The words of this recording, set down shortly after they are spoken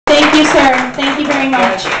you very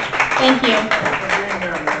much. Thank you.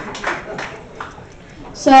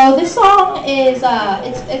 So this song is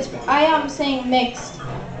I am saying mixed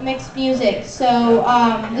music. So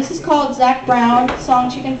this is called Zac Brown's song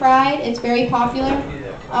Chicken Fried. It's very popular.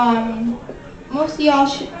 Most of y'all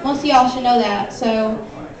should know that. So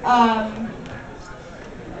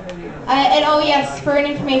and oh yes, for an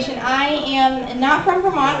information, I am not from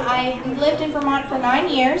Vermont. I lived in Vermont for 9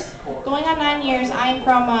 years. Going on 9 years, I'm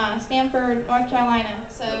from Stamford, North Carolina.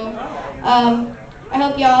 So I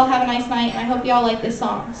hope y'all have a nice night, and I hope y'all like this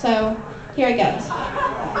song. So here it goes.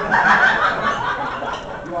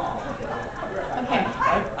 Okay.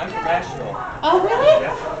 I'm from Nashville. Oh really?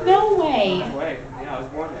 Yeah. No way. No way. Yeah, I was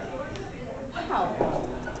born there. Wow.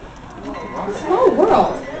 Small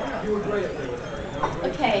world.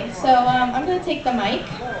 Okay, so I'm going to take the mic.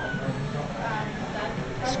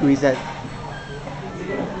 Squeeze that.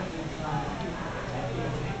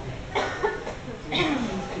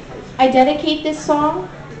 I dedicate this song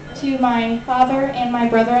to my father and my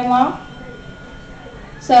brother-in-law.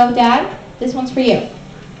 So, Dad, this one's for you.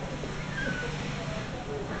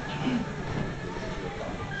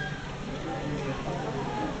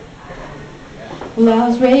 Well, I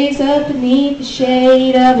was raised up beneath the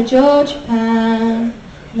shade of a Georgia pine,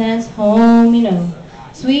 and that's home, you know.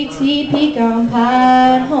 Sweet tea, pecan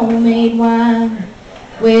pie, and homemade wine,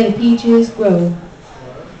 where the peaches grow.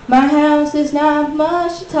 My house is not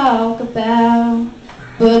much to talk about,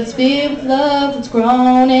 but it's filled with love that's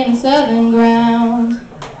grown in the southern ground,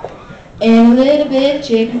 and a little bit of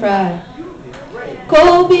chicken fried.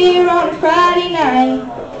 Cold beer on a Friday night,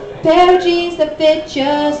 pair of jeans that fit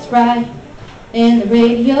just right, and the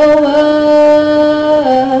radio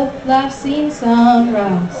up, I've seen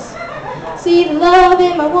sunrise. See the love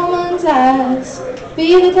in my woman's eyes,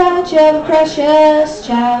 feel the touch of a precious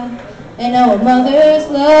child, and know a mother's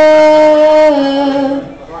love.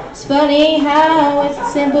 It's funny how it's the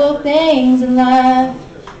simple things in life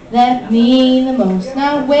that mean the most.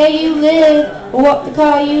 Not where you live, or what the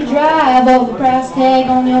car you drive, or the price tag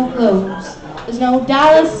on your clothes. There's no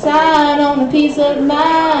dollar sign on a piece of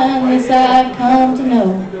mind, this I've come to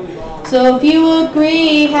know. So if you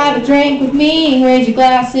agree, have a drink with me and raise your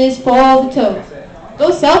glasses for the toast.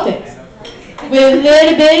 Go Celtics! With a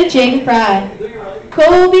little bit of chicken fried.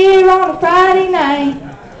 Cold beer on a Friday night,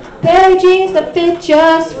 pair of jeans that fit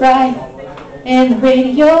just right, and the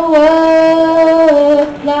radio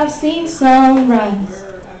up, I've seen sunrise.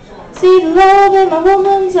 See the love in my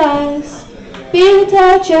woman's eyes, feel the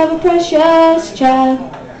touch of a precious child,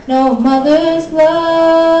 know a mother's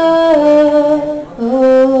love.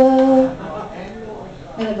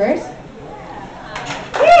 And the verse?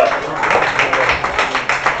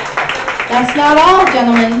 That's not all,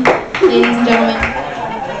 gentlemen, ladies and gentlemen.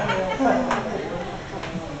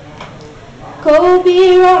 Cold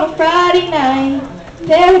beer on a Friday night,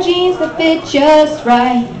 pair of jeans that fit just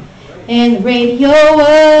right, and the radio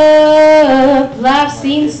up, I've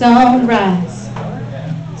seen sunrise.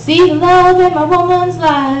 See the love in my woman's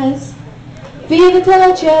lies, feel the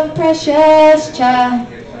touch of a precious child,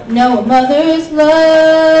 know a mother's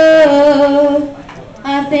love.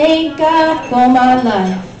 I thank God for my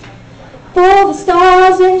life, for the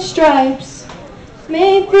stars and stripes,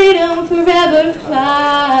 may freedom forever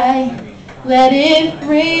fly. Let it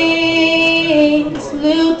ring,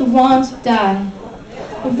 salute the ones who died,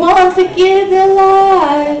 the ones that give their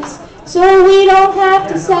lives, so we don't have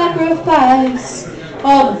to sacrifice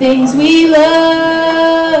all the things we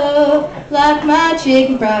love, like my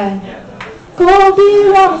chicken fried. Cold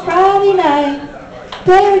beer on a Friday night,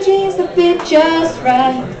 pair of jeans that fit just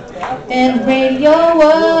right, and the radio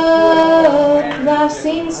up, I've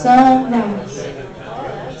seen sunrise.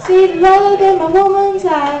 See the love in my woman's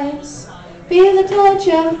eyes, feel the touch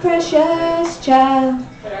of a precious child,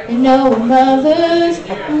 and know a mother's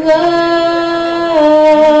love.